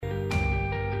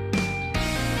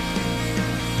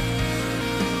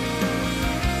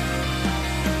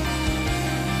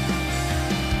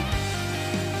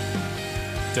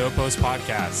Dope Post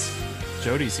Podcast.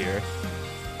 Jody's here.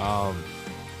 I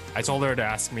told her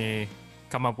to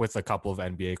come up with a couple of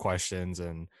NBA questions,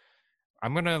 and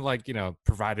I'm gonna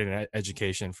provide an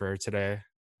education for her today.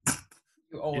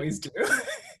 You always do.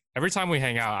 Every time we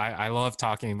hang out, I love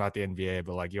talking about the NBA,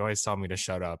 but you always tell me to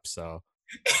shut up. So,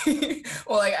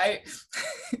 Well,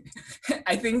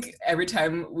 I think every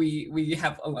time we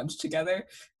have a lunch together,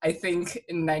 I think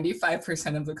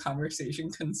 95% of the conversation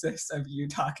consists of you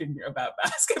talking about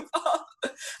basketball.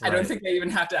 Right. I don't think I even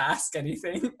have to ask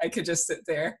anything. I could just sit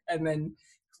there and then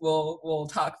we'll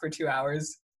talk for 2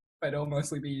 hours, but it'll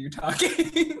mostly be you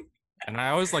talking. And I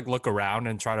always look around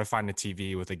and try to find a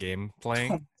TV with a game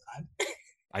playing. Oh,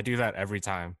 I do that every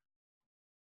time.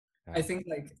 Yeah. I think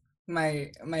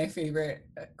my favorite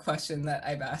question that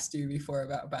I've asked you before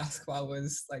about basketball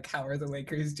was how are the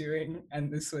Lakers doing?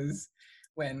 And this was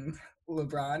when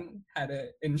LeBron had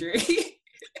an injury.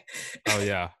 Oh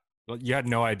yeah. Well, you had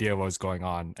no idea what was going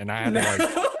on. And I had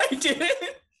I didn't.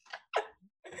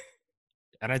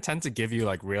 And I tend to give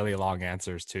you really long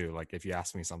answers too, if you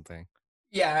ask me something.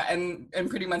 Yeah, and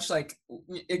pretty much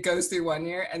it goes through one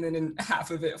ear and then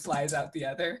half of it flies out the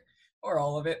other, or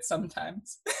all of it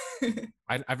sometimes.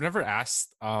 I've never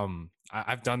asked.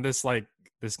 I've done this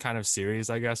this kind of series,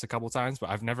 I guess, a couple times, but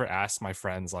I've never asked my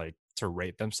friends to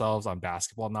rate themselves on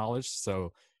basketball knowledge.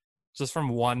 So, just from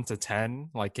 1 to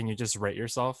 10, can you just rate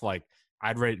yourself?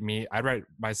 I'd rate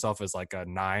myself as a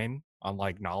 9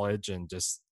 on knowledge and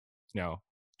just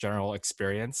general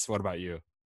experience. What about you?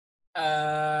 -2.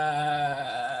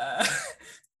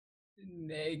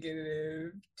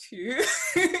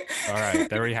 All right,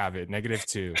 there we have it.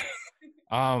 -2.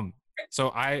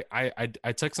 So I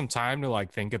took some time to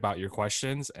think about your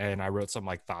questions, and I wrote some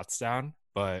thoughts down,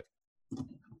 but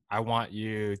I want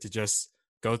you to just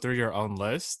go through your own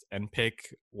list and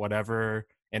pick whatever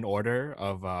in order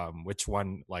of which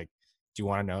one do you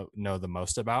want to know the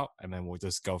most about, and then we'll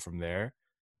just go from there.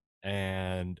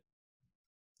 And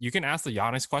you can ask the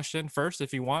Giannis question first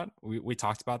if you want. We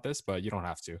talked about this, but you don't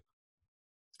have to.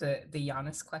 The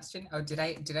Giannis question? Oh, did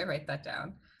I write that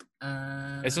down?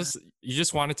 It's just you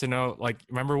just wanted to know,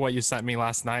 remember what you sent me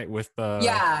last night with the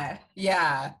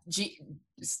yeah.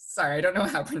 Sorry, I don't know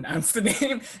how to pronounce the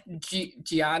name.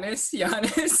 Giannis.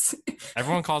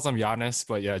 Everyone calls him Giannis,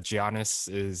 but yeah, Giannis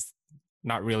is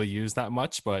not really used that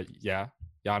much. But yeah,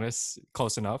 Giannis,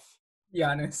 close enough.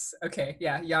 Giannis. Okay,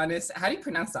 yeah, Giannis. How do you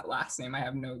pronounce that last name? I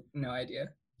have no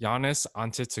idea. Giannis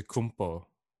Antetokounmpo.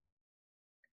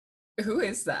 Who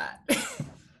is that?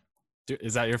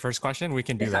 Is that your first question? We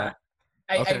can do that.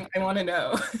 I want to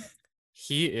know.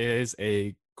 He is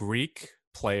a Greek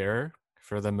player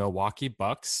for the Milwaukee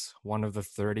Bucks, one of the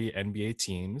 30 NBA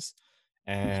teams,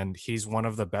 and he's one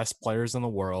of the best players in the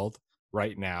world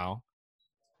right now.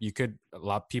 A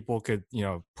lot of people could,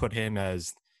 put him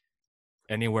as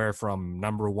anywhere from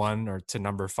number 1 or to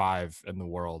number 5 in the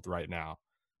world right now.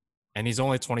 And he's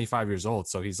only 25 years old,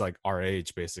 so he's our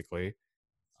age basically.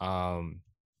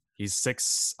 He's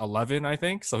 6'11", I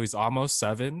think, so he's almost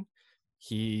 7.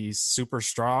 He's super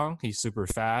strong. He's super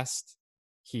fast.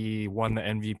 He won the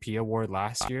MVP award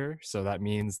last year, so that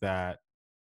means that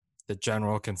the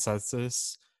general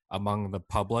consensus among the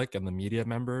public and the media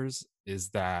members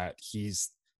is that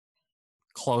he's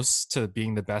close to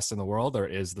being the best in the world, or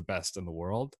is the best in the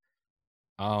world.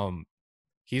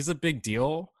 He's a big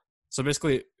deal. So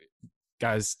basically,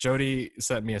 guys, Jody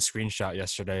sent me a screenshot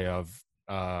yesterday of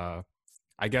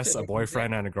I guess a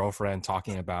boyfriend and a girlfriend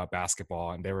talking about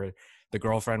basketball, and the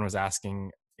girlfriend was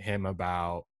asking him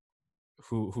about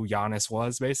who Giannis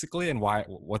was basically, and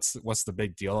what's the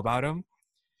big deal about him.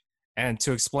 And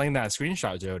to explain that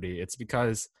screenshot, Jody, it's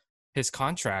because his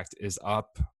contract is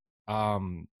up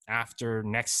after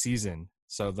next season,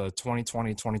 so the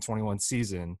 2020-2021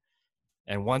 season.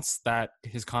 And once that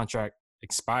his contract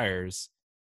expires,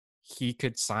 he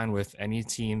could sign with any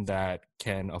team that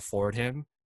can afford him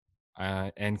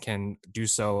and can do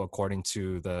so according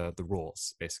to the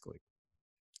rules, basically.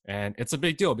 And it's a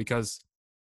big deal because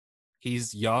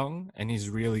he's young and he's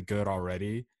really good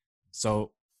already.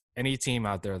 So any team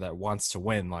out there that wants to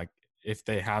win, if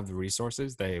they have the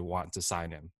resources, they want to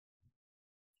sign him.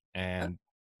 And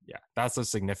yeah, that's the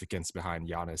significance behind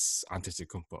Giannis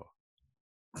Antetokounmpo.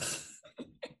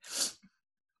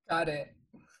 Got it.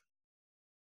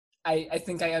 I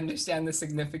think I understand the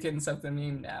significance of the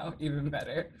meme now even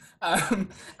better. I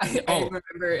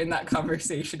remember in that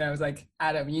conversation, I was like,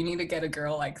 Adam, you need to get a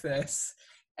girl like this.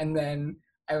 And then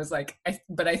I was like, I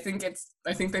think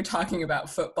they're talking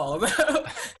about football though.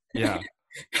 Yeah.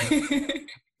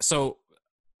 So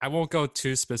I won't go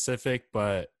too specific,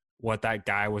 but what that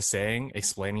guy was saying,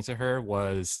 explaining to her,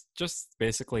 was just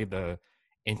basically the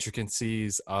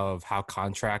intricacies of how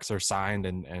contracts are signed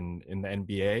and in the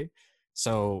NBA.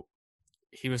 So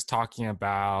he was talking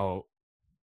about,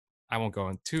 I won't go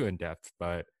in too in depth,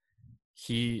 but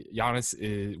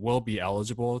Giannis will be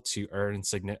eligible to earn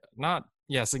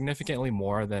significantly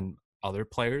more than other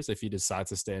players if he decides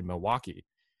to stay in Milwaukee.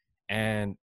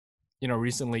 And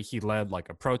recently he led like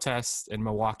a protest in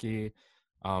Milwaukee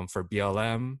for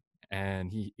BLM,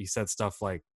 and he said stuff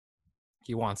like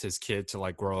he wants his kid to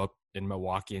like grow up in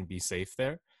Milwaukee and be safe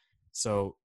there.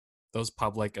 So those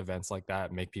public events like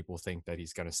that make people think that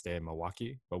he's going to stay in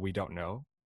Milwaukee, but we don't know.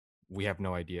 We have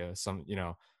no idea.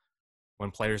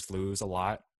 When players lose a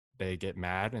lot, they get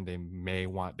mad and they may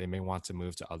want to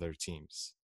move to other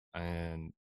teams.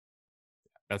 And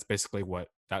that's basically what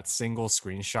that single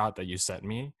screenshot that you sent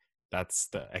me, that's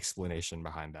the explanation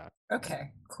behind that.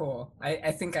 Okay, cool.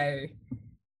 I think I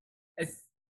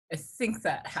think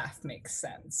that half makes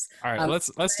sense. All right,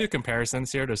 let's do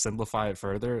comparisons here to simplify it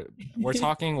further. We're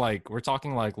talking like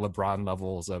LeBron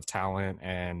levels of talent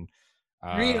and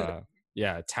Really?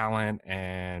 talent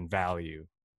and value.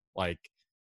 Like,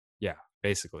 yeah,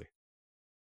 basically.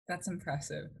 That's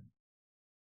impressive.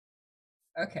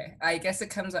 Okay, I guess it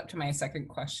comes up to my second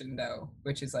question though,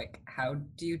 which is like, how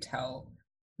do you tell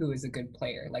who is a good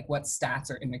player? Like, what stats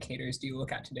or indicators do you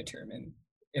look at to determine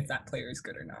if that player is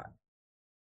good or not?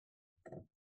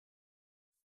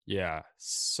 Yeah.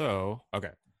 So,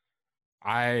 okay.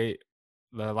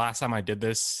 The last time I did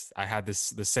this, I had the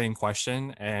same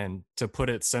question, and to put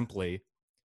it simply,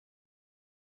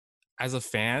 as a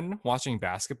fan watching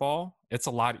basketball, it's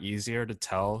a lot easier to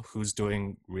tell who's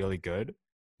doing really good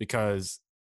because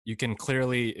you can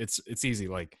clearly it's easy,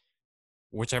 like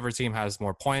whichever team has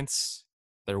more points,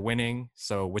 they're winning.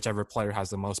 So whichever player has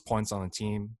the most points on the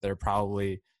team, they're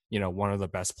probably, one of the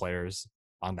best players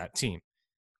on that team.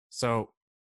 So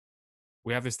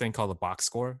we have this thing called a box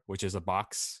score, which is a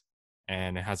box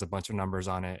and it has a bunch of numbers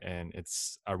on it and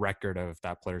it's a record of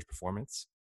that player's performance.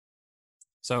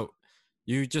 So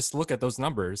you just look at those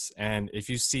numbers, and if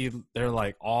you see they're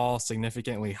like all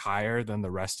significantly higher than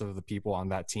the rest of the people on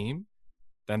that team,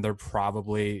 then they're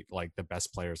probably like the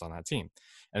best players on that team.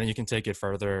 And then you can take it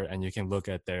further and you can look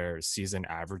at their season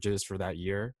averages for that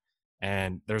year.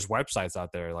 And there's websites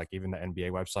out there, like even the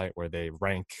NBA website, where they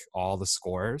rank all the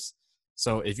scores.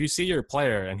 So if you see your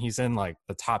player and he's in like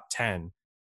the top 10,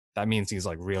 that means he's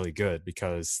like really good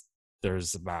because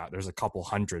there's a couple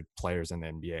hundred players in the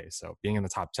NBA. So being in the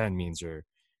top 10 means you're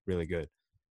really good.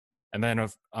 And then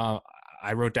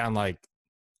I wrote down like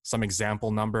some example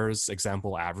numbers,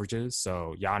 example averages.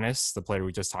 So Giannis, the player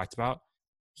we just talked about,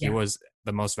 he was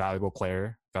the most valuable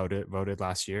player voted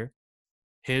last year.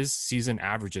 His season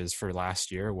averages for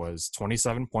last year was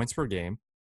 27 points per game,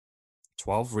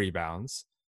 12 rebounds,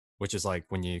 which is like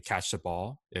when you catch the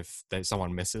ball if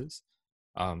someone misses,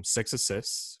 6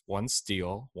 assists, 1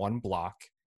 steal, 1 block,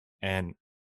 and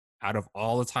out of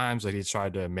all the times that he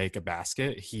tried to make a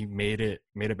basket, he made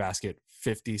a basket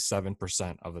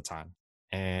 57% of the time.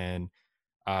 And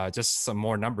just some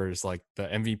more numbers, like the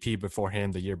MVP before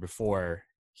him the year before,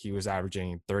 he was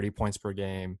averaging 30 points per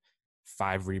game,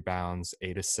 5 rebounds,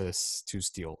 8 assists, 2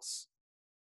 steals.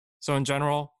 So in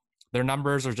general, their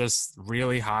numbers are just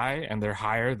really high, and they're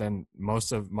higher than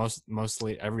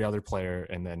mostly every other player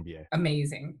in the NBA.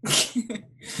 Amazing.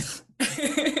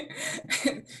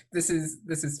 This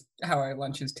is how our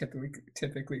lunches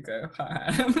typically go.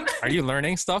 Are you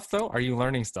learning stuff though? Are you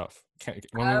learning stuff?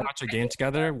 When we watch a game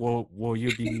together, will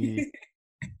you be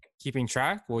keeping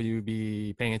track? Will you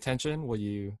be paying attention? Will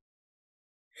you?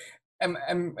 I'm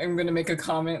gonna make a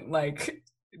comment like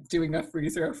doing a free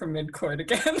throw from midcourt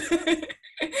again.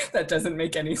 That doesn't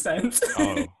make any sense.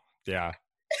 Oh, yeah.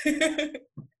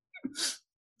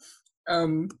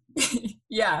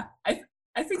 Yeah,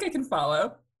 I think I can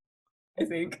follow. I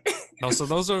think. No, so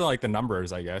those are like the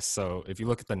numbers, I guess. So if you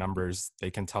look at the numbers, they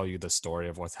can tell you the story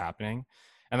of what's happening.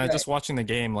 And then just watching the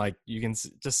game, like you can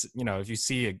just, if you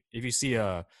see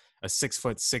a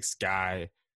 6'6" guy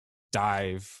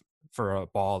dive for a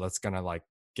ball that's gonna like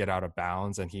get out of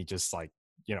bounds, and he just like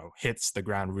hits the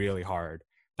ground really hard,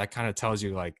 that kind of tells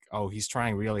you like, oh, he's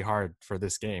trying really hard for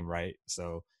this game, right?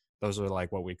 So those are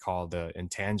like what we call the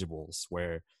intangibles,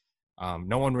 where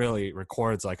no one really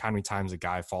records like how many times a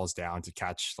guy falls down to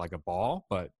catch like a ball,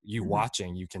 but you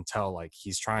watching, you can tell like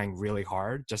he's trying really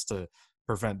hard just to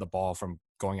prevent the ball from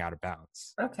going out of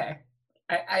bounds. Okay.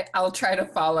 I'll try to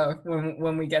follow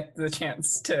when we get the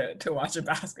chance to watch a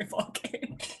basketball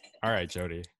game. All right,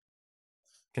 Jody.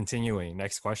 Continuing,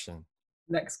 next question.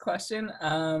 Next question.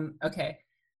 Okay.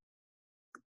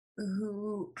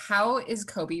 How is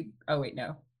Kobe? Oh, wait,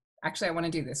 no. Actually, I want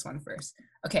to do this one first.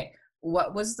 Okay.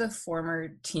 What was the former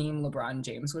team LeBron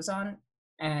James was on,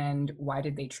 and why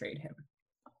did they trade him?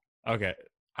 Okay.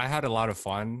 I had a lot of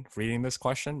fun reading this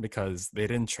question because they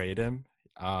didn't trade him.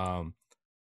 Um,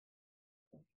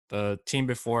 the team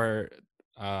before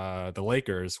the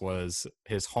Lakers was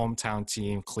his hometown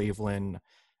team, Cleveland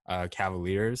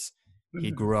Cavaliers.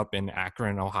 He Mhm. grew up in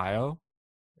Akron, Ohio,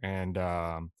 and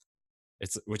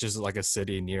it's which is like a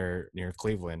city near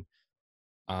Cleveland.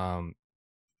 Um,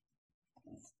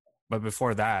 but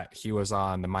before that, he was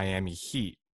on the Miami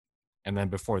Heat, and then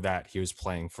before that, he was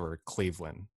playing for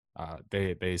Cleveland.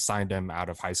 They signed him out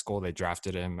of high school. They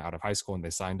drafted him out of high school, and they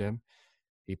signed him.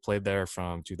 He played there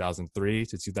from 2003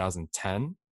 to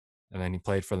 2010, and then he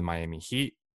played for the Miami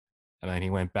Heat, and then he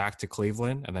went back to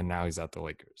Cleveland, and then now he's at the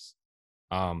Lakers.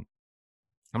 Um,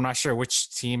 I'm not sure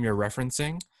which team you're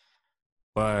referencing,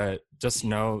 but just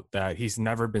know that he's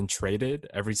never been traded.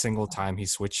 Every single time he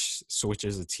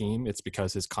switches a team, it's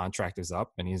because his contract is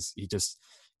up, and he just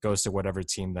goes to whatever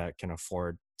team that can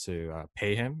afford to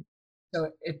pay him. So,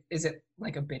 is it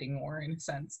like a bidding war in a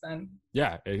sense then?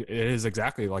 Yeah, it is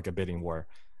exactly like a bidding war.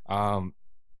 Um,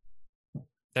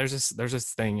 there's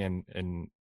this thing in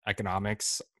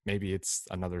economics. Maybe it's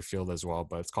another field as well,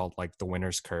 but it's called like the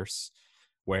winner's curse,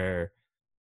 where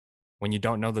when you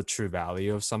don't know the true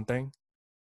value of something,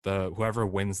 the whoever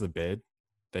wins the bid,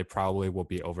 they probably will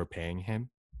be overpaying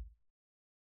him.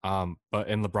 But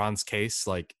in LeBron's case,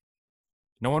 like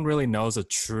no one really knows a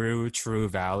true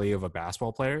value of a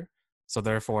basketball player. So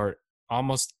therefore,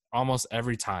 almost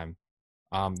every time,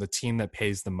 the team that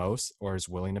pays the most or is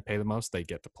willing to pay the most, they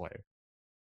get the player.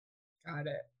 Got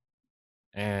it.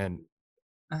 And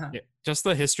Uh-huh. just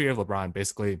the history of LeBron,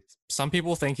 basically, some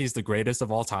people think he's the greatest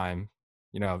of all time.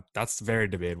 You know, that's very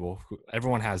debatable.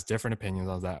 Everyone has different opinions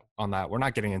on that. We're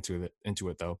not getting into it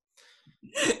though.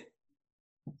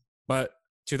 But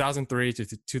 2003 to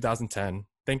 2010,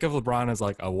 think of LeBron as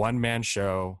like a one man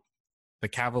show. The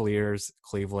Cavaliers,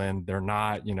 Cleveland, they're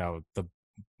not, the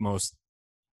most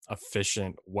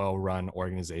efficient, well run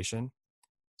organization.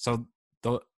 So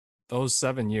those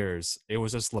 7 years, it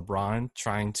was just LeBron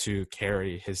trying to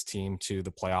carry his team to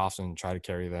the playoffs and try to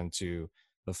carry them to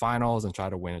the finals and try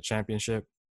to win a championship.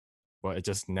 But it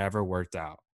just never worked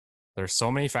out. There's so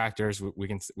many factors we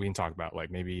can talk about. Like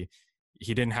maybe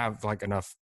he didn't have like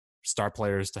enough star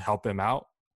players to help him out.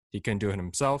 He couldn't do it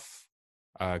himself.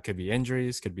 Could be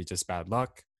injuries, could be just bad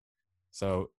luck.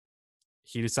 So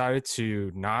he decided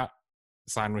to not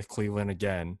sign with Cleveland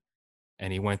again,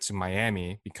 and he went to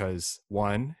Miami because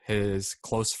one, his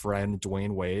close friend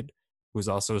Dwayne Wade, who's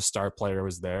also a star player,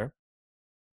 was there,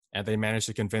 and they managed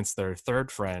to convince their third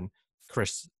friend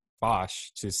Chris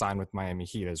Bosh to sign with Miami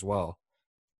Heat as well.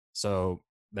 So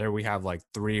there we have like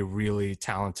three really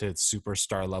talented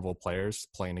superstar level players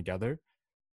playing together.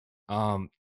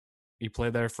 Um, he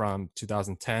played there from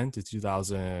 2010 to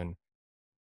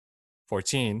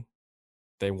 2014.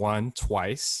 They won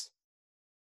twice.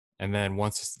 And then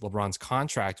once LeBron's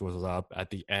contract was up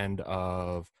at the end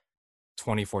of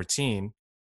 2014,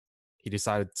 he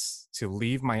decided to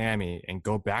leave Miami and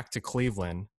go back to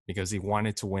Cleveland because he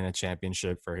wanted to win a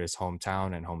championship for his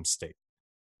hometown and home state.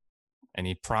 And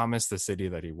he promised the city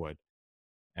that he would.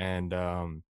 And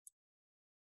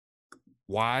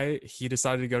why he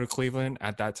decided to go to Cleveland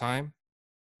at that time,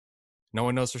 no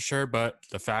one knows for sure, but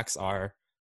the facts are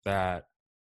that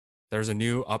there's a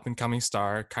new up and coming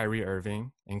star, Kyrie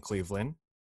Irving, in Cleveland.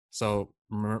 So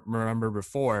remember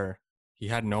before, he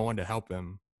had no one to help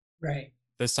him. Right.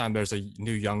 This time there's a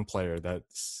new young player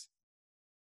that's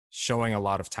showing a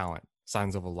lot of talent,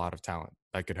 signs of a lot of talent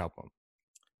that could help him.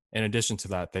 In addition to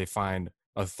that, they find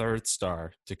a third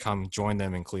star to come join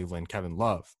them in Cleveland, Kevin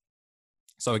Love.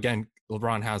 So again,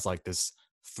 LeBron has like this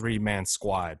 3-man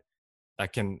squad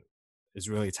that is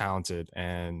really talented,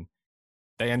 and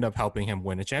they end up helping him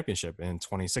win a championship in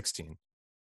 2016.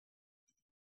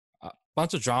 A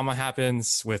bunch of drama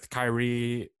happens with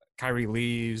Kyrie. Kyrie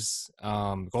leaves.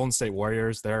 Golden State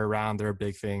Warriors, they're around. They're a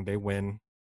big thing. They win.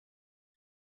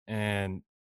 And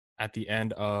at the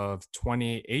end of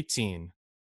 2018,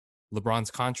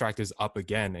 LeBron's contract is up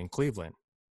again in Cleveland.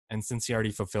 And since he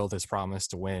already fulfilled his promise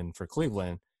to win for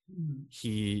Cleveland,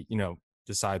 he,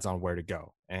 decides on where to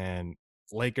go. And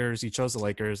Lakers, he chose the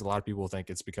Lakers. A lot of people think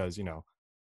it's because,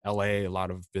 LA, a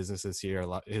lot of businesses here,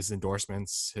 his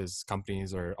endorsements, his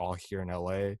companies are all here in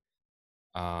LA.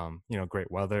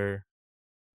 Great weather,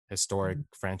 historic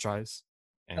franchise.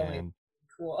 LA. And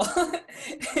Cool.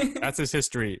 that's his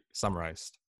history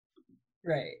summarized.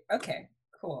 Right. Okay.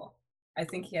 Cool. I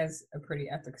think he has a pretty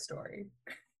epic story.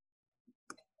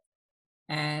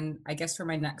 And I guess for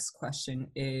my next question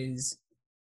is,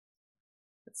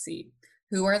 let's see,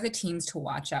 who are the teams to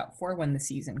watch out for when the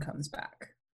season comes back?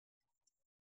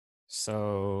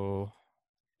 So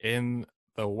in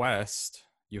the West,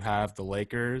 you have the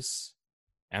Lakers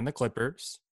and the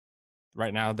Clippers.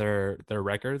 Right now, their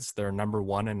records, they're number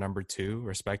 1 and number 2,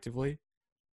 respectively.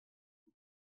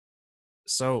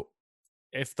 So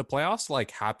if the playoffs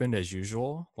like happened as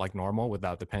usual, like normal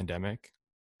without the pandemic,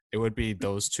 it would be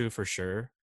those two for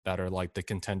sure that are like the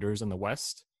contenders in the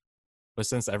West. But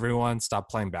since everyone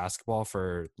stopped playing basketball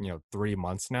for 3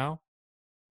 months now,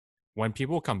 when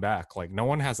people come back, like no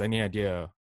one has any idea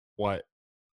what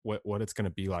what it's going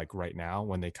to be like right now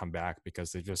when they come back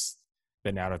because they've just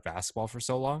been out of basketball for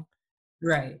so long.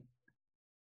 Right.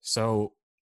 So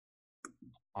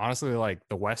honestly, like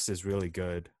the West is really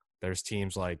good. There's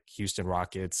teams like Houston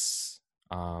Rockets,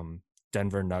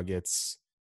 Denver Nuggets,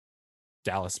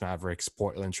 Dallas Mavericks,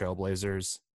 Portland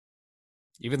Trailblazers.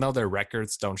 Even though their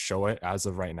records don't show it as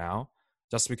of right now,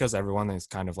 just because everyone is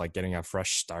kind of like getting a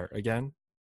fresh start again,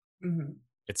 Mm-hmm.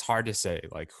 it's hard to say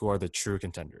like who are the true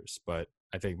contenders. But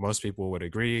I think most people would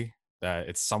agree that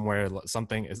it's somewhere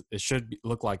something it should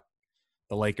look like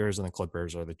the Lakers and the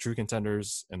Clippers are the true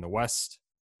contenders in the West.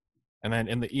 And then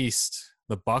in the East,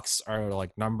 the Bucks are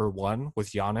like number 1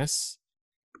 with Giannis.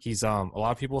 He's a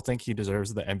lot of people think he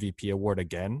deserves the MVP award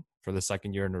again for the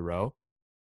second year in a row.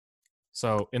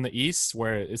 So in the East,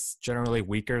 where it's generally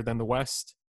weaker than the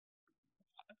West,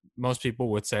 most people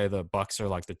would say the Bucks are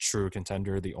like the true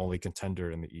contender, the only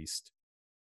contender in the East.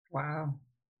 Wow.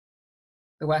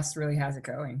 The West really has it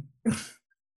going.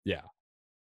 Yeah.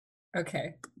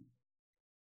 Okay.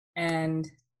 And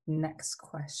next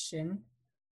question.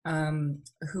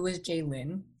 Who is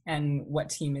Jalen and what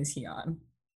team is he on?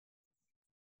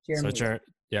 So Jeremy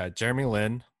Lin. Jeremy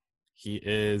Lin, he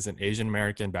is an Asian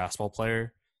American basketball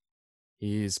player.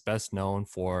 He's best known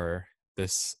for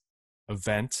this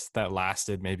event that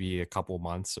lasted maybe a couple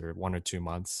months or 1 or 2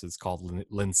 months. It's called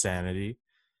Linsanity.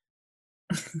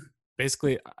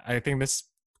 Basically, I think this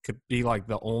could be like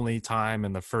the only time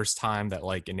and the first time that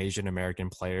like an Asian American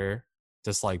player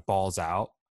just like balls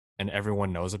out and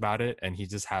everyone knows about it. And he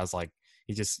just has like,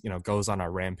 he just, goes on a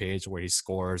rampage where he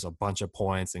scores a bunch of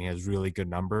points and he has really good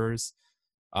numbers.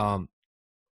 Um,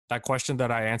 that question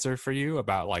that I answered for you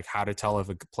about like how to tell if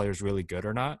a player's really good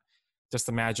or not, just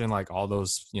imagine like all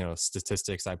those,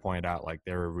 statistics I pointed out, like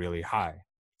they were really high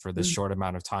for this short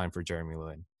amount of time for Jeremy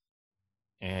Lin.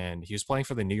 And he was playing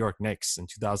for the New York Knicks in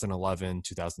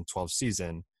 2011-2012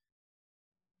 season.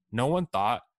 No one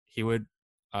thought he would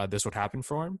this would happen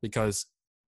for him because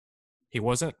he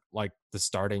wasn't like the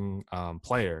starting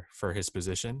player for his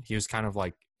position. He was kind of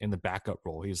like in the backup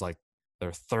role. He was like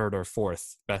their third or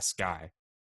fourth best guy.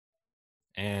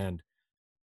 And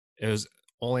it was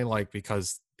only like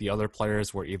because the other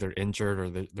players were either injured or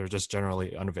they're just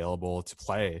generally unavailable to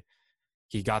play,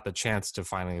 he got the chance to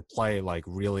finally play like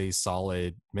really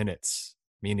solid minutes,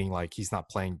 meaning like he's not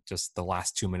playing just the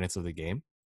last 2 minutes of the game.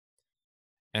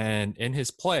 And in his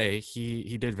play,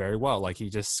 he did very well. Like he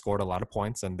just scored a lot of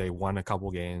points and they won a couple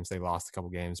games, they lost a couple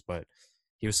games, but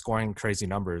he was scoring crazy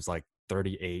numbers like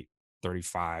 38,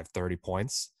 35, 30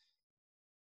 points.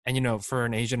 And for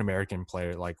an Asian American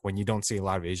player, like when you don't see a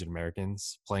lot of Asian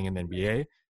Americans playing in the NBA,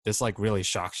 this like really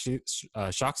shocks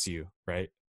you, right?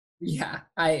 Yeah,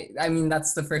 I mean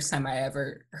that's the first time I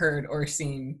ever heard or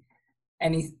seen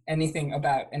anything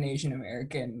about an Asian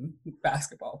American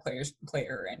basketball player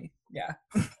or any. Yeah.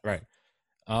 Right.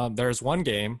 There's one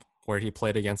game where he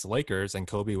played against the Lakers and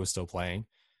Kobe was still playing.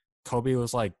 Kobe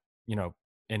was like,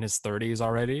 in his 30s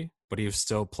already, but he was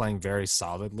still playing very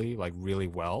solidly, like really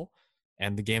well.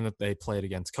 And the game that they played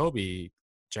against Kobe,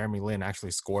 Jeremy Lin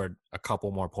actually scored a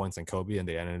couple more points than Kobe and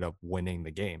they ended up winning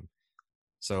the game.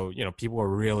 So, people were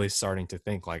really starting to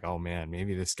think like, oh man,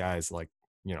 maybe this guy's like,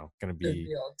 going to The be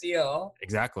real deal.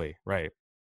 exactly right.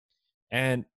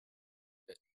 And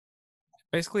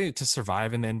basically to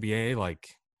survive in the NBA,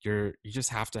 like you just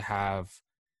have to have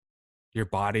your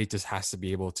body just has to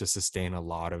be able to sustain a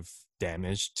lot of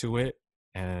damage to it.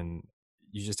 And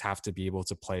you just have to be able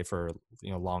to play for,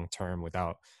 long term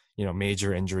without,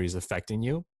 major injuries affecting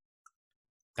you.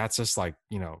 That's just like,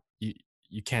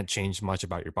 you can't change much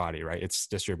about your body, right? It's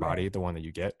just your body, Right. the one that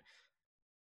you get.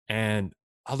 And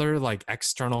other like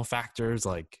external factors,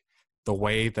 like the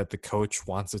way that the coach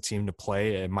wants the team to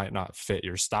play, it might not fit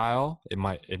your style. It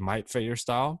might fit your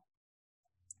style.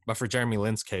 But for Jeremy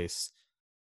Lin's case,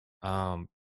 um,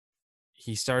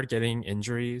 he started getting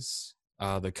injuries.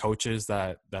 The coaches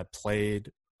that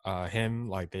played him,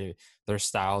 like their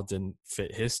style didn't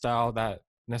fit his style that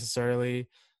necessarily.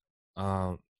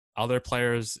 Um, Other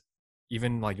players,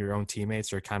 even like your own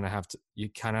teammates are kind of have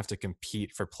to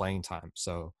compete for playing time.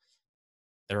 So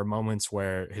there are moments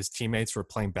where his teammates were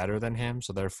playing better than him,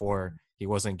 so therefore he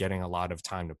wasn't getting a lot of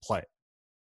time to play.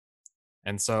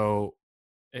 And so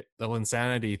the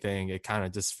insanity thing, it kind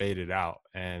of just faded out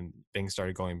and things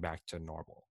started going back to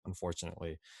normal,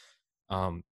 unfortunately.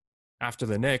 After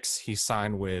the Knicks, he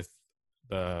signed with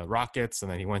the Rockets, and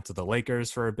then he went to the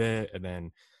Lakers for a bit, and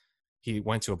then he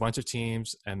went to a bunch of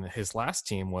teams, and his last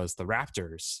team was the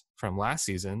Raptors from last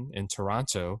season in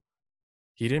Toronto.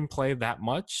 He didn't play that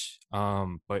much,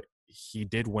 but he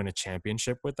did win a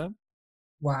championship with them.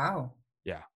 Wow.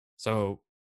 Yeah. So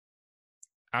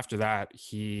after that,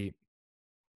 he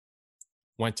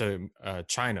went to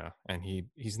China, and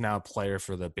he's now a player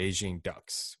for the Beijing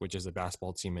Ducks, which is a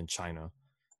basketball team in China.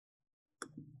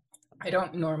 I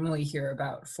don't normally hear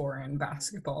about foreign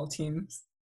basketball teams.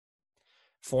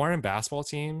 Foreign basketball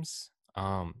teams,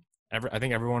 I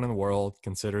think everyone in the world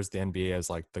considers the NBA as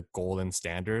like the golden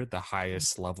standard, the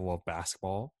highest level of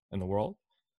basketball in the world.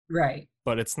 Right.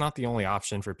 But it's not the only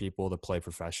option for people to play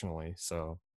professionally.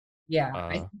 So Yeah,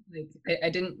 I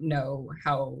didn't know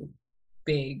how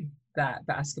big that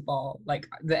basketball, like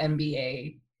the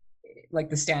NBA, like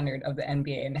the standard of the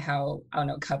NBA, and how, I don't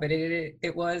know, coveted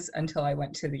it was until I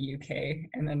went to the UK,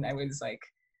 and then I was like,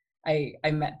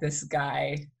 I met this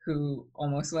guy who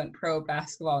almost went pro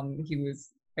basketball, and he was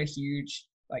a huge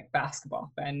like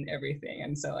basketball fan and everything,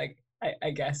 and so like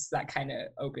I guess that kind of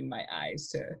opened my eyes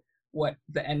to what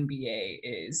the NBA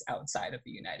is outside of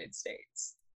the United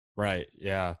States. right,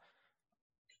 yeah.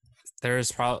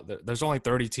 There's only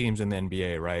 30 teams in the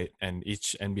NBA, right? And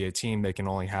each NBA team, they can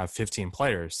only have 15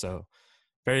 players, so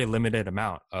very limited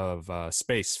amount of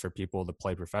space for people to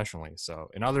play professionally. So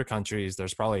in other countries,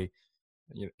 there's probably,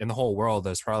 in the whole world,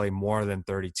 there's probably more than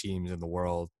 30 teams in the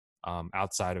world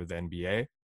outside of the NBA.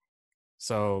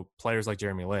 So players like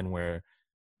Jeremy Lin, where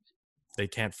they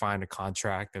can't find a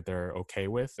contract that they're okay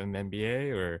with in the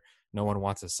NBA, or no one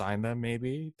wants to sign them,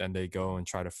 maybe, then they go and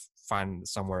try to find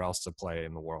somewhere else to play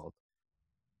in the world.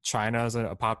 China is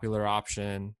a popular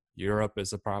option. Europe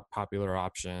is a popular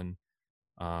option.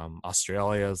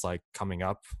 Australia is like coming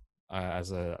up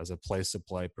as a place to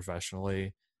play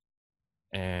professionally,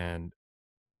 and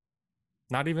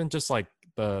not even just like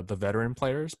the veteran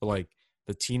players, but like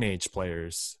the teenage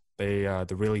players. They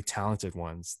the really talented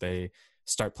ones. They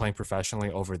start playing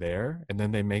professionally over there, and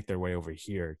then they make their way over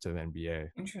here to the NBA.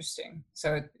 Interesting.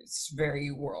 So it's very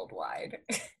worldwide.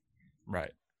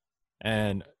 Right.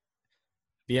 And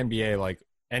the NBA, like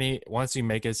once you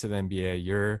make it to the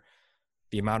NBA,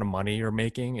 the amount of money you're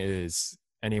making is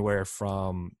anywhere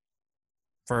from,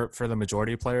 for the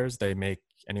majority of players, they make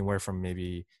anywhere from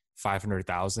maybe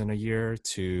 500,000 a year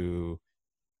to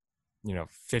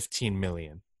 15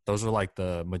 million. Those are like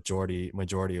the majority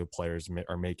of players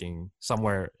are making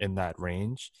somewhere in that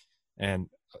range. And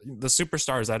the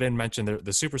superstars, I didn't mention the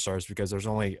superstars because there's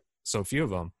only so few of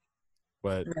them,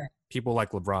 but Right. people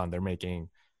like LeBron, they're making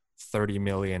 30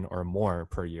 million or more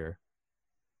per year.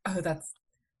 Oh,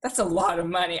 that's a lot of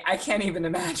money. I can't even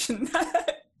imagine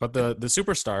that. But the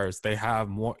superstars, they have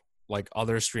more like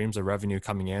other streams of revenue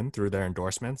coming in through their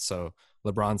endorsements. So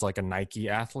LeBron's like a Nike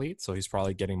athlete, so he's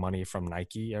probably getting money from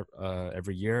Nike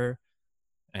every year.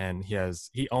 And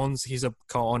he's a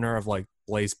co-owner of like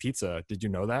Blaze Pizza. Did you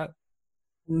know that?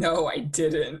 No, I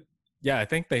didn't. Yeah, I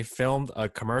think they filmed a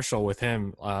commercial with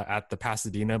him at the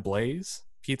Pasadena Blaze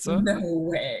Pizza. No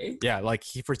way. Yeah, like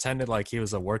he pretended like he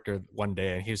was a worker one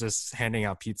day, and he was just handing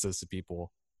out pizzas to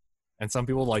people. And some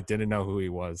people like didn't know who he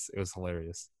was. It was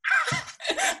hilarious.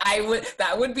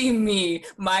 That would be me,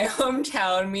 my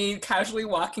hometown, me casually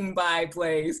walking by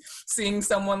Blaze, seeing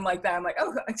someone like that. I'm like,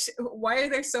 oh, why are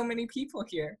there so many people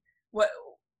here?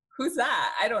 Who's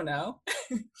that? I don't know.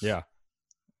 Yeah.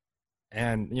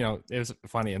 And it was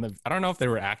funny, and I don't know if they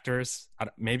were actors.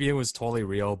 Maybe it was totally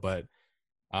real, but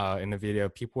in the video,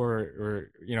 people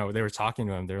were they were talking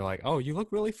to him. They were like, "Oh, you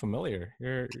look really familiar.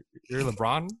 You're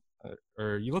LeBron,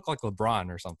 or you look like LeBron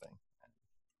or something."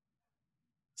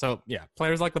 So yeah,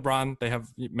 players like LeBron, they have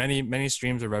many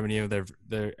streams of revenue.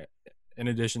 They're in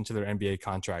addition to their NBA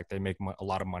contract, they make a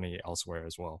lot of money elsewhere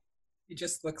as well. He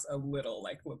just looks a little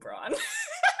like LeBron.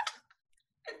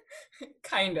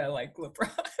 Kinda like LeBron.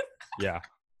 Yeah,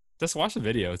 just watch the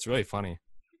video. It's really funny.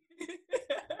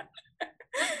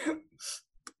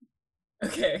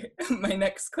 Okay, my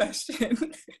next question.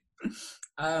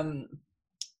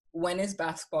 When is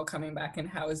basketball coming back, and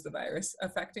how is the virus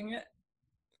affecting it?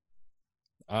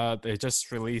 They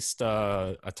just released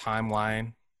a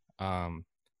timeline.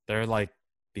 They're like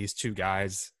these two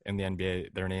guys in the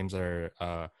NBA. Their names are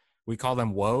we call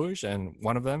them Woj, and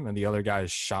one of them, and the other guy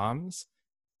is Shams.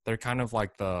 They're kind of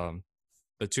like the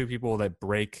two people that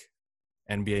break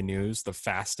NBA news the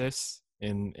fastest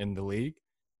in the league.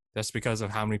 That's because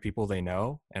of how many people they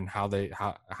know and how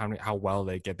well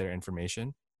they get their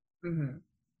information. Mm-hmm.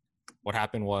 What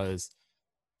happened was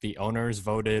the owners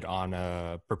voted on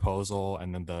a proposal,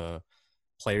 and then the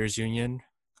players union,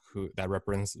 who that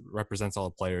represents all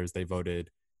the players, they voted.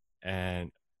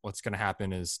 And what's going to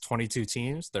happen is 22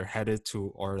 teams, they're headed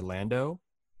to Orlando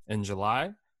in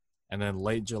July, and then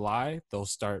late July they'll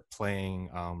start playing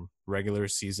regular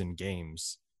season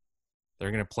games.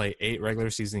 They're going to play 8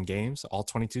 regular season games, all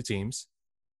 22 teams.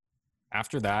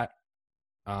 After that,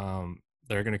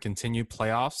 they're going to continue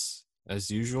playoffs as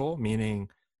usual, meaning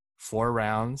 4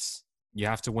 rounds. You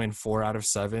have to win 4 out of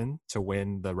 7 to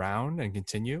win the round and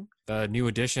continue. The new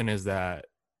addition is that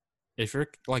if you're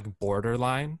like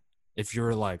borderline, if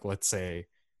you're like, let's say,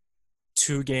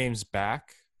 2 games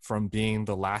back from being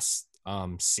the last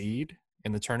seed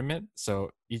in the tournament, so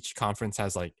each conference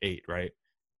has like 8, right?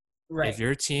 Right. If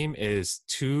your team is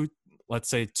 2, let's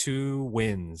say 2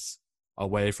 wins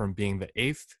away from being the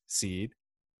 8th seed,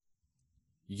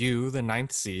 you, the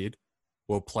 9th seed,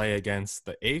 will play against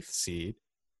the 8th seed,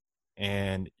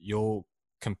 and you'll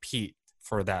compete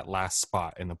for that last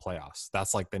spot in the playoffs.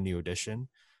 That's like the new addition.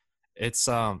 It's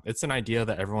an idea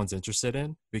that everyone's interested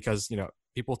in because, you know,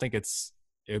 people think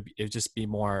it'd just be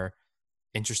more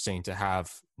interesting to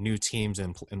have new teams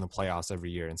in the playoffs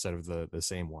every year instead of the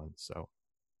same one. So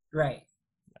right.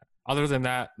 other than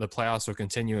that, the playoffs will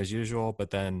continue as usual, but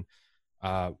then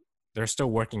they're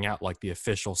still working out like the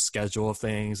official schedule of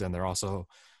things, and they're also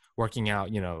working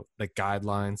out, you know, the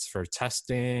guidelines for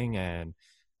testing and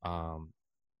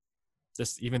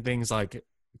just even things like,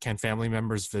 can family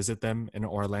members visit them in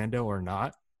Orlando or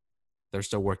not? They're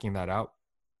still working that out,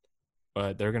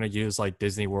 but they're going to use like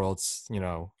Disney World's, you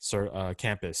know,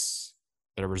 campus,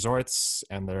 their resorts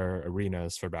and their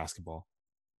arenas for basketball.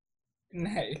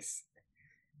 Nice.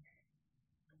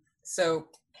 So,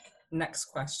 next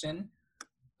question.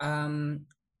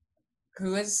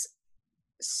 Who is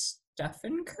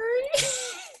Stephen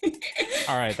Curry?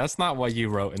 All right, that's not what you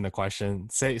wrote in the question.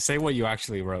 Say what you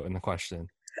actually wrote in the question.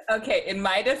 Okay, in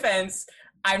my defense,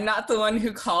 I'm not the one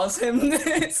who calls him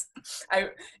this.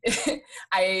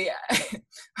 I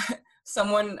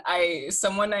someone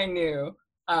I knew,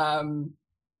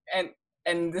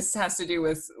 and this has to do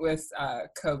with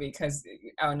Kobe, because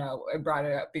I don't know, I brought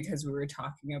it up because we were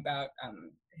talking about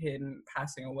him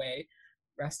passing away,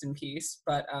 rest in peace.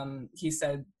 But he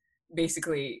said,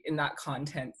 basically in that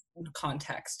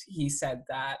context, he said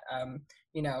that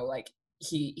you know, like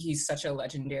he's such a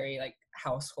legendary like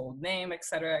household name,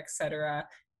 etc., etc.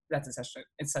 That's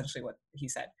essentially what he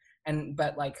said. And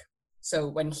but like, so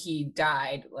when he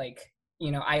died, like,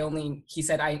 you know, he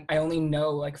said I only know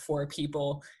like 4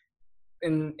 people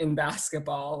in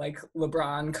basketball, like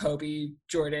LeBron, Kobe,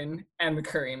 Jordan, and the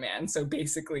Curry man. So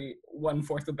basically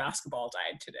 1/4 of basketball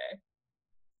died today.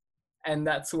 And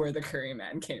that's where the Curry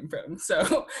man came from.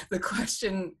 So the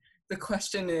question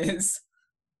is,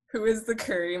 who is the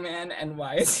Curry man and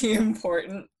why is he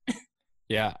important?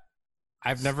 Yeah,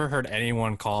 I've never heard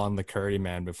anyone call him the Curry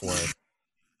man before.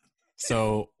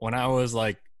 So when I was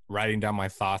like writing down my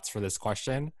thoughts for this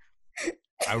question,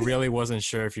 I really wasn't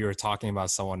sure if you were talking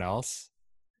about someone else,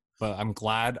 but I'm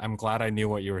glad I knew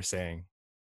what you were saying.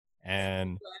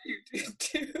 And You did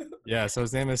too. yeah, so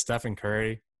his name is Stephen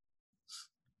Curry.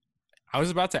 I was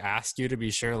about to ask you to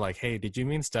be sure, like, hey, did you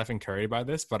mean Stephen Curry by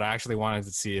this? But I actually wanted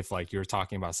to see if like you were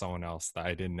talking about someone else that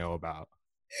I didn't know about.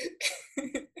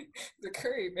 The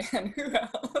Curry man, who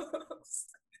else?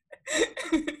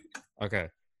 Okay.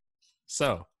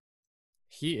 So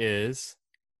he is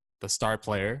the star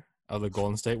player of the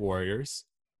Golden State Warriors.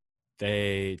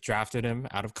 They drafted him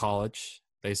out of college.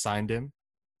 They signed him.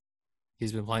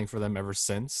 He's been playing for them ever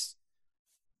since.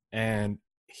 And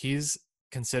he's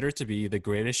considered to be the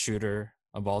greatest shooter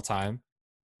of all time,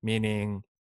 meaning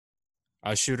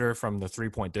a shooter from the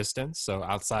 3-point distance, so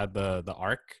outside the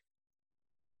arc.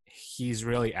 He's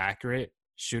really accurate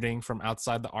shooting from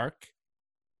outside the arc,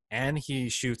 and he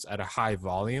shoots at a high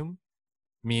volume,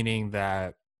 meaning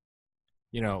that,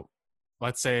 you know,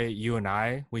 let's say you and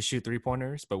I, we shoot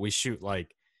 3-pointers, but we shoot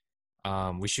like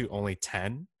we shoot only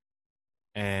 10,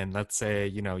 and let's say,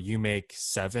 you know, you make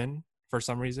 7 for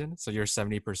some reason, so you're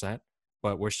 70%,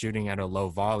 but we're shooting at a low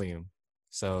volume,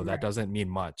 so that doesn't mean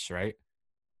much, right?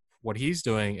 What he's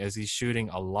doing is he's shooting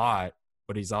a lot,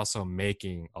 but he's also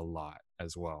making a lot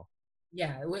as well.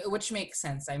 Yeah, which makes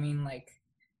sense. I mean, like,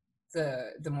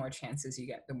 the more chances you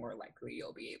get, the more likely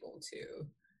you'll be able to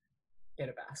get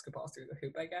a basketball through the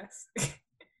hoop, I guess.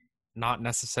 Not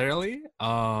necessarily.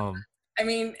 I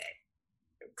mean,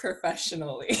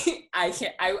 professionally, I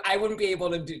can't. I wouldn't be able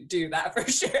to do that for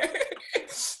sure.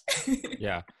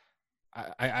 Yeah.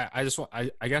 I just want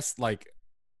I guess like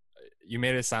you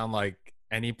made it sound like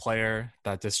any player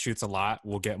that just shoots a lot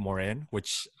will get more in,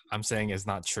 which I'm saying is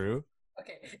not true.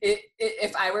 Okay,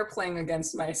 if I were playing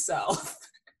against myself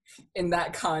in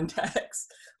that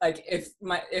context, like if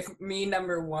me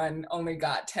number one only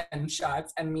got 10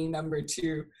 shots and me number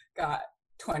two got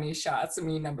 20 shots,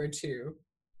 me number two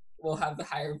will have the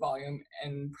higher volume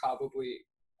and probably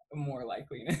more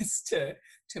likeliness to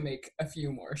make a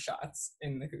few more shots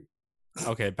in the hoop.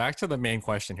 Okay, back to the main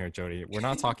question here, Jody. We're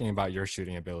not talking about your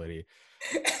shooting ability.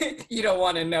 You don't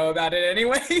want to know about it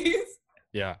anyways.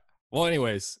 Yeah. Well,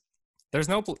 anyways, there's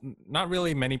not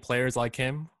really many players like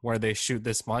him where they shoot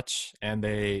this much and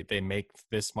they make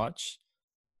this much.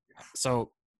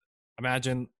 So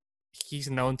imagine he's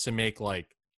known to make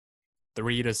like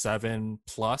 3 to 7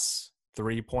 plus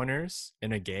 3-pointers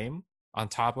in a game on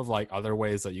top of like other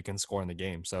ways that you can score in the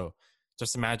game. So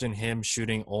just imagine him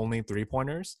shooting only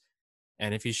 3-pointers.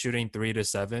 And if he's shooting 3 to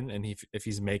 7 and if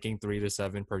he's making 3 to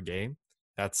 7 per game,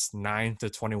 that's 9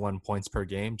 to 21 points per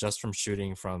game just from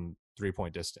shooting from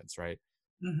 3-point distance, right?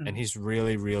 Mm-hmm. And he's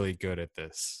really, really good at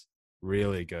this.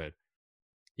 Really good.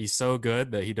 He's so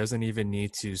good that he doesn't even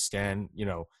need to stand,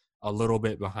 a little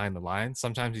bit behind the line.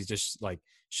 Sometimes he just like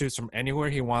shoots from anywhere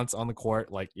he wants on the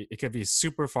court. Like it could be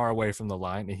super far away from the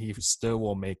line and he still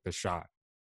will make the shot.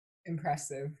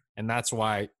 Impressive. And that's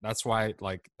why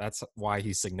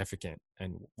he's significant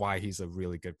and why he's a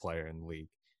really good player in the league.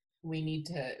 We need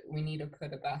to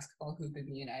put a basketball hoop in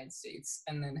the United States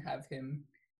and then have him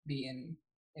be in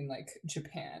like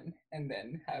Japan and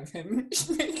then have him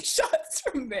make shots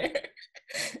from there.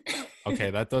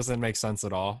 Okay, that doesn't make sense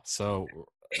at all. So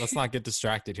let's not get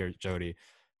distracted here, Jody.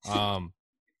 On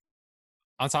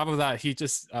top of that,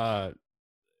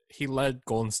 he led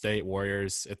Golden State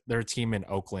Warriors. Their team in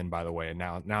Oakland, by the way,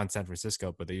 now in San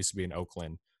Francisco, but they used to be in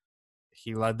Oakland.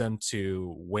 He led them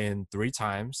to win 3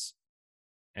 times,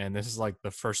 and this is like the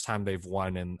first time they've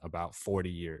won in about 40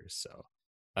 years. So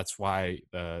that's why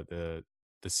the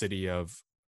city of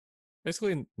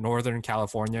basically Northern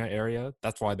California area,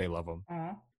 that's why they love him.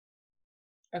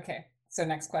 Okay, so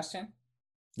next question.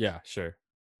 Yeah, sure.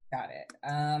 Got it.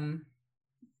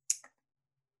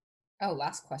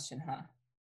 Last question, huh?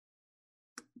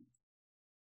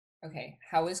 Okay,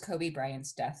 how is Kobe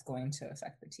Bryant's death going to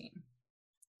affect the team?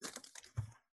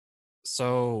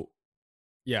 So,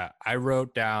 yeah, I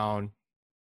wrote down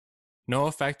no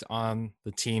effect on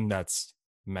the team that's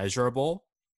measurable,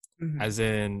 as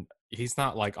in he's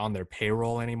not like on their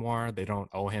payroll anymore. They don't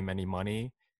owe him any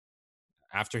money.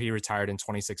 After he retired in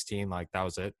 2016, like that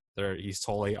was it. He's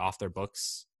totally off their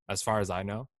books as far as I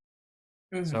know.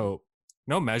 So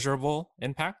no measurable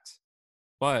impact,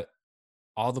 but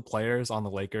all the players on the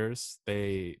Lakers,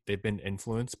 they've been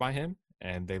influenced by him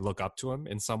and they look up to him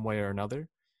in some way or another.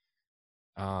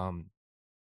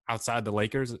 Outside the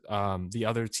Lakers, the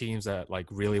other teams that like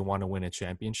really want to win a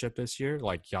championship this year,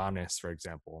 like Giannis, for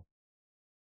example,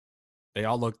 they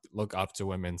all look up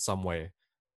to him in some way,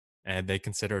 and they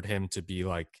considered him to be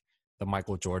like the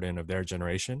Michael Jordan of their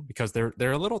generation because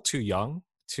they're a little too young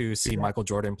to see Michael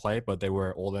Jordan play, but they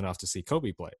were old enough to see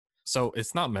Kobe play. So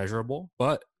it's not measurable,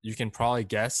 but you can probably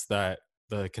guess that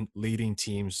the leading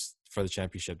teams for the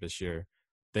championship this year,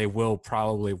 they will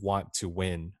probably want to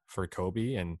win for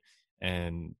Kobe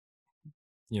and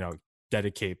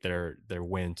dedicate their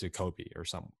win to Kobe or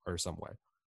some way.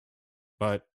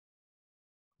 But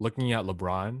looking at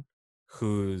LeBron,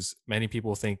 who's many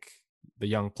people think the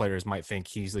young players might think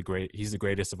he's the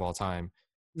greatest of all time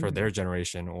for their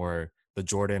generation or the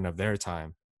Jordan of their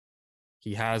time.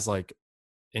 He has like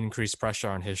increased pressure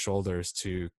on his shoulders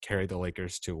to carry the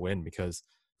Lakers to win because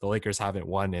the Lakers haven't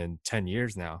won in 10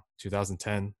 years now.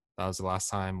 2010, that was the last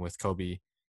time with Kobe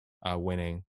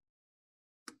winning.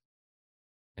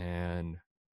 And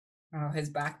his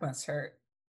back must hurt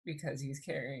because he's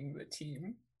carrying the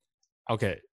team.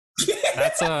 Okay.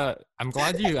 That's I'm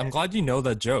glad you know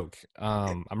that joke.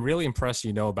 I'm really impressed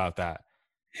you know about that.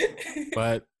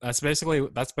 But that's basically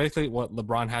what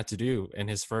LeBron had to do in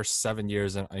his first 7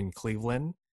 years in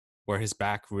Cleveland, where his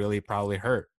back really probably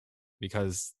hurt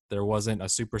because there wasn't a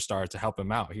superstar to help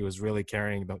him out. He was really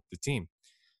carrying the team.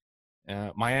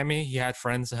 Miami, he had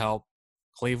friends to help.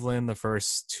 Cleveland, the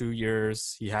first 2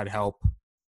 years, he had help.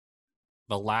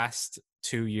 The last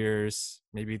 2 years,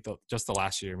 maybe just the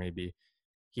last year, maybe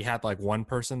he had like one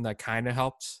person that kind of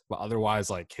helped, but otherwise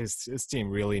like his team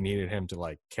really needed him to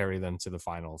like carry them to the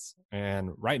finals.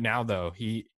 And right now though,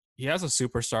 he he has a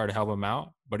superstar to help him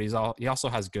out, but he also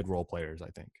has good role players, I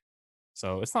think.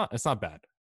 So it's not bad.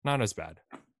 Not as bad.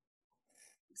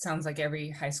 Sounds like every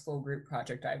high school group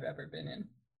project I've ever been in.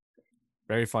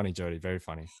 Very funny, Jody. Very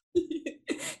funny.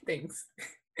 Thanks.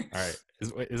 All right.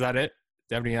 Is that it?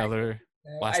 Do you have any other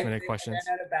last minute questions?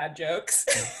 I ran out of bad jokes.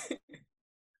 Do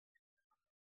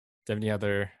you have any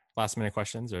other last minute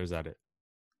questions, or is that it?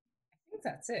 I think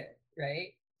that's it,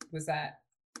 right? Was that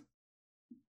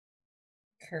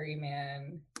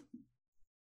Curryman,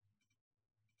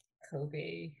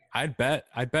 Kobe? I'd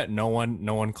bet no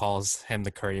one calls him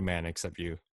the Curry Man except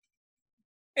you.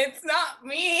 It's not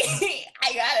me.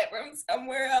 I got it from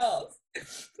somewhere else.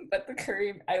 But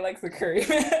I like the Curry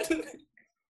Man.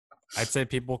 I'd say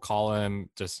people call him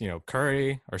just,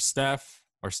 Curry or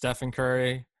Stephen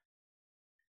Curry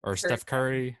or Steph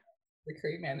Curry. The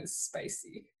Curry Man is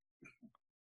spicy.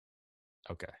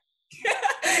 Okay.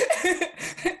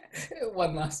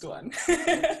 One last one.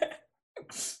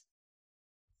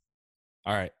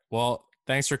 All right. Well,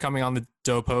 thanks for coming on the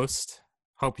Dough Post.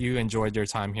 Hope you enjoyed your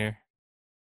time here.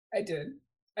 I did.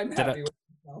 I'm happy with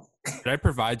myself. Did I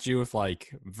provide you with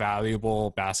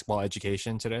valuable basketball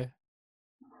education today?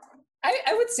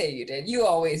 I would say you did. You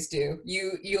always do.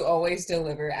 You always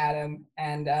deliver, Adam,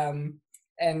 and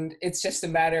it's just a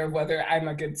matter of whether I'm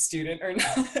a good student or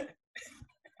not.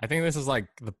 I think this is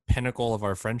the pinnacle of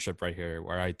our friendship right here,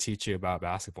 where I teach you about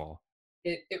basketball.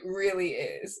 It really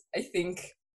is. I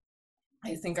think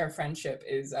our friendship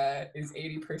is 80%,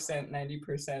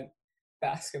 90%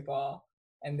 basketball,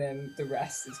 and then the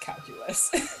rest is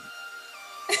calculus.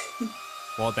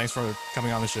 Well, thanks for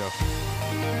coming on the show.